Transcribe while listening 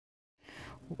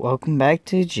Welcome back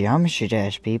to Geometry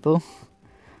Dash, people.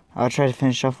 I'll try to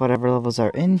finish off whatever levels are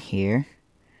in here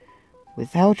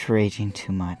without raging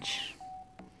too much.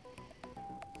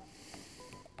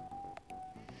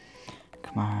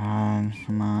 Come on,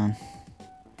 come on.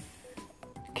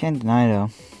 Can't deny though.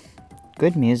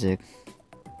 Good music.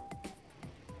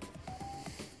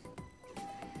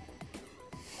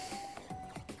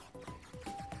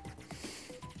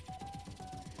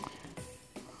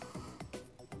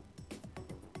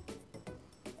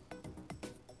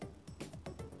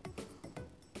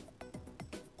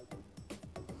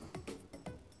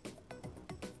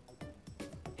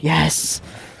 Yes!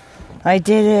 I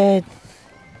did it!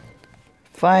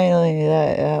 Finally,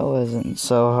 that wasn't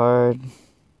so hard.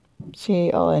 See,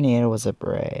 all I needed was a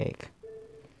break.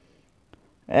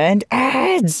 And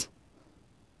ads!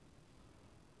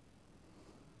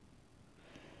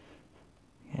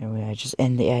 Anyway, I just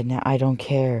end the ad now. I don't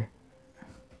care.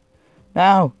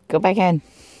 No! Go back in!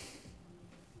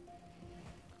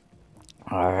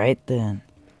 Alright then.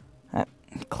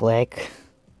 Click.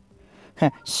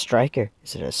 Striker.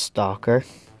 Is it a stalker?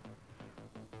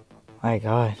 My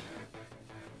god.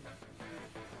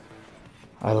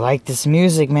 I like this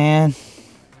music, man.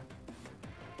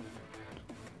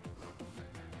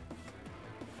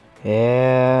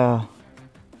 Yeah.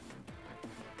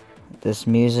 This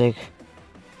music.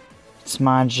 It's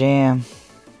my jam.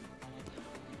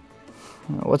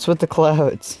 What's with the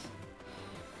clouds?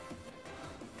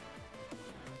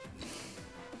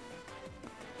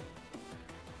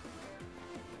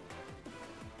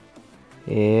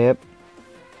 Yep.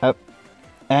 Up.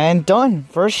 And done.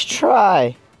 First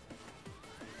try.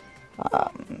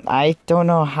 I don't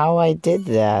know how I did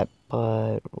that,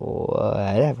 but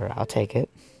whatever. I'll take it.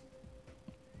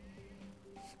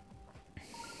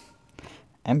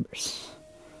 Embers.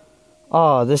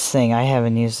 Oh, this thing. I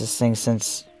haven't used this thing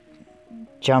since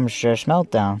Geometry Dash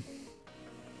Meltdown.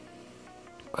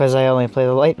 Because I only play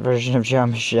the light version of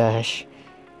Geometry Dash.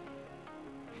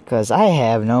 Because I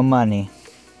have no money.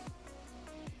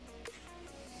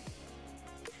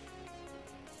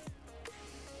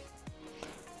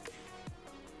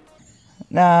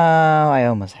 No, I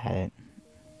almost had it.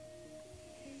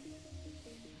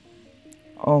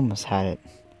 Almost had it.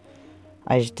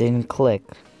 I just didn't click.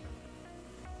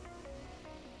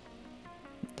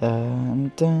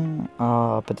 Dun, dun.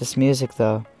 Oh, but this music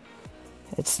though.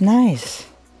 It's nice.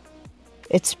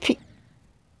 It's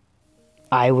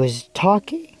I was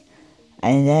talking,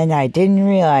 and then I didn't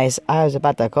realize I was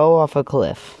about to go off a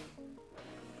cliff.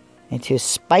 Into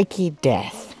spiky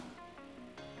death.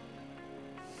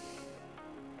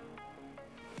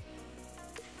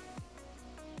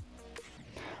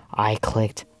 I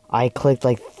clicked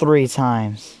like 3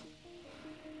 times.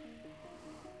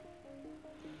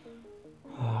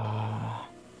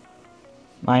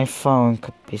 My phone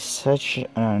could be such an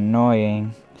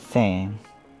annoying thing.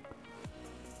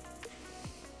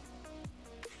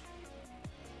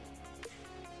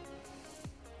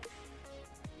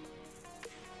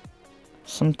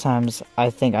 Sometimes I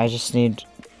think I just need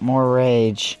more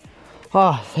rage.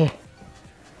 Oh, there.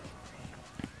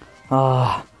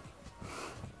 Oh.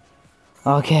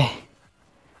 Okay.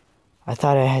 I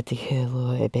thought I had to get a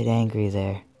little bit angry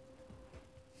there.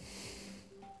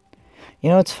 You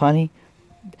know what's funny?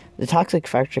 The Toxic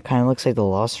Factory kind of looks like the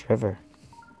Lost River.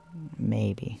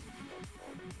 Maybe.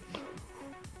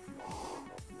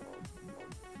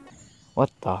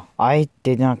 What the? I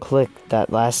did not click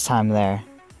that last time there.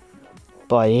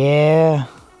 But yeah.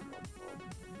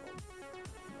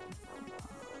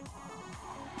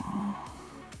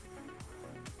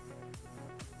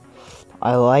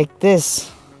 I like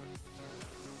this.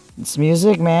 This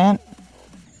music, man.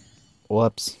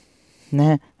 Whoops.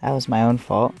 Nah, that was my own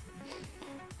fault.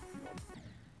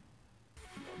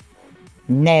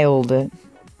 Nailed it.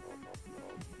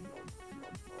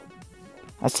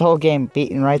 That's the whole game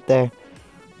beaten right there.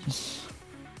 Just...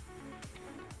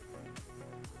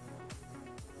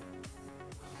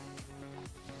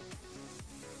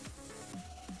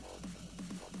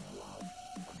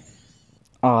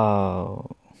 Oh.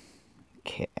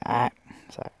 Okay,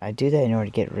 sorry. I do that in order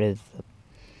to get rid of the...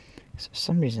 For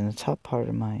some reason, the top part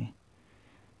of my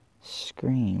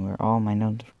screen where all my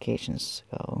notifications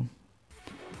go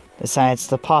decides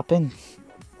to pop in.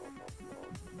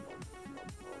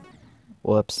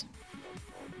 Whoops.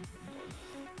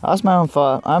 That's my own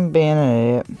fault. I'm being an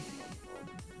idiot.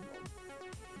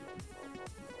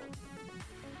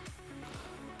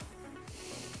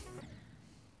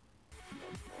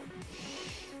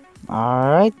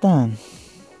 Alright then.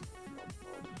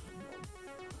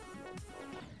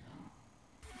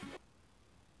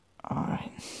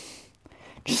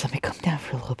 Just let me come down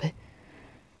for a little bit.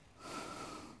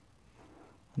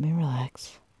 Let me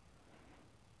relax.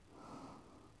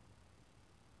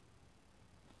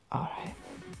 Alright.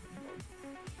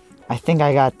 I think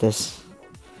I got this.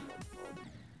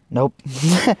 Nope.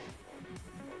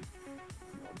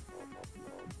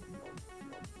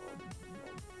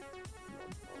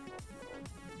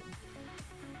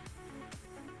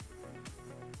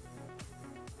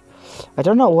 I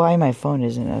don't know why my phone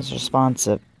isn't as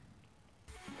responsive.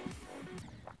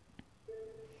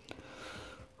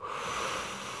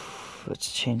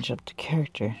 Let's change up the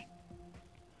character.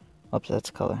 Oops,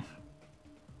 that's color.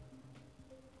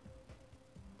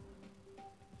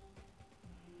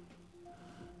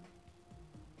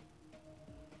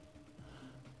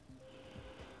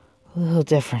 A little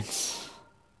difference.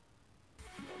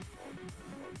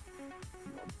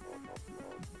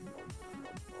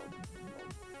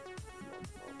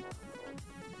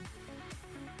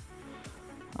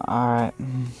 Alright.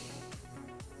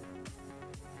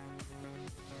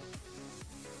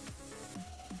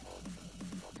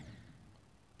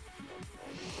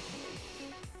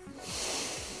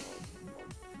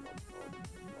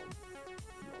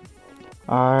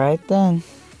 Alright then.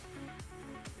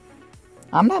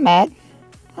 I'm not mad.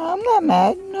 I'm not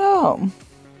mad, no.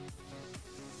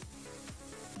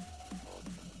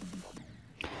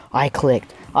 I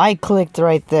clicked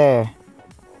right there.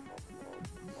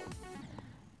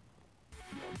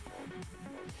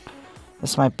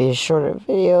 This might be a shorter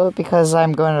video because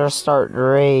I'm going to start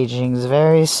raging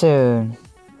very soon.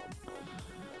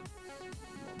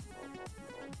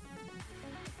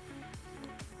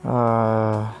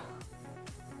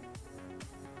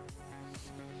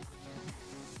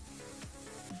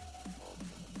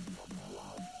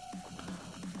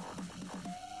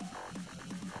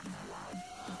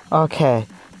 Okay,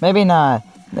 maybe not.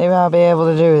 Maybe I'll be able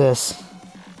to do this.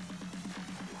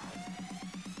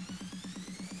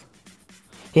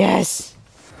 Yes!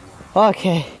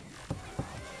 Okay.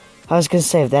 I was gonna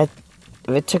say, if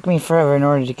it took me forever in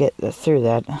order to get through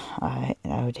that, I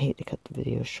would hate to cut the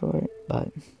video short,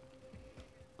 but...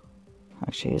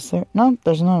 Actually, is there? No,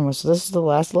 there's none more, so this is the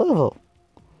last level.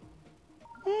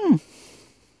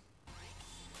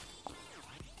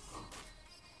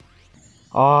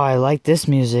 Oh, I like this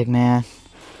music, man.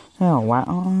 Oh,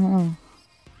 wow.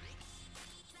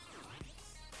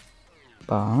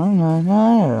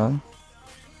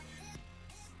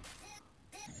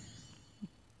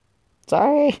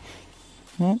 Sorry.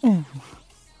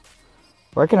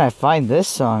 Where can I find this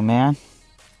song, man?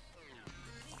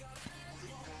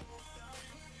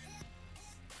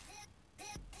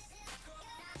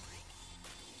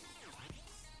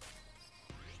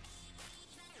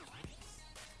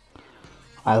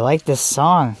 I like this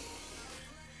song.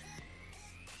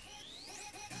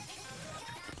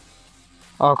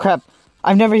 Oh crap,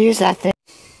 I've never used that thing.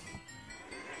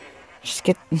 Just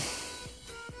get...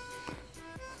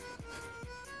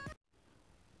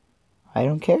 I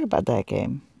don't care about that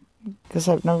game, because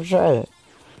I've never tried it.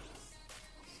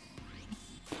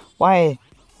 Why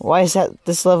is that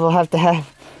this level have to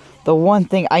have the one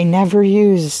thing I never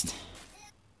used?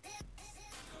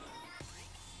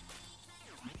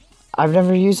 I've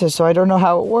never used it, so I don't know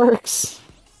how it works.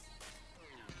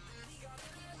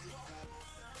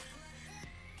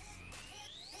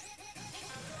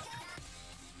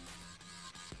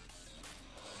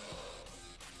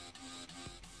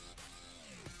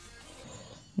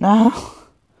 No.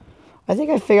 I think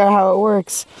I figured out how it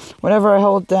works. Whenever I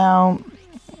hold down,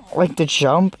 like, the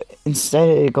jump, instead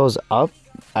it goes up.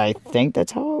 I think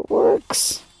that's how it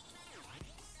works.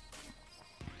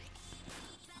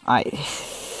 I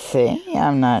think?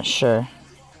 I'm not sure.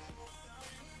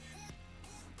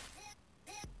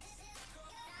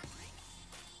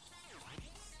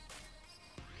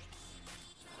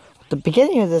 The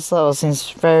beginning of this level seems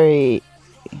very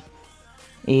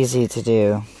easy to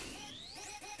do.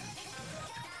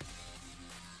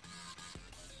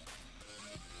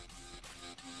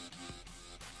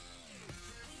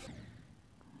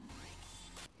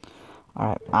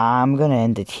 Alright, I'm gonna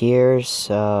end it here,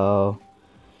 so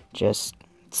just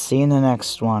see you in the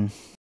next one.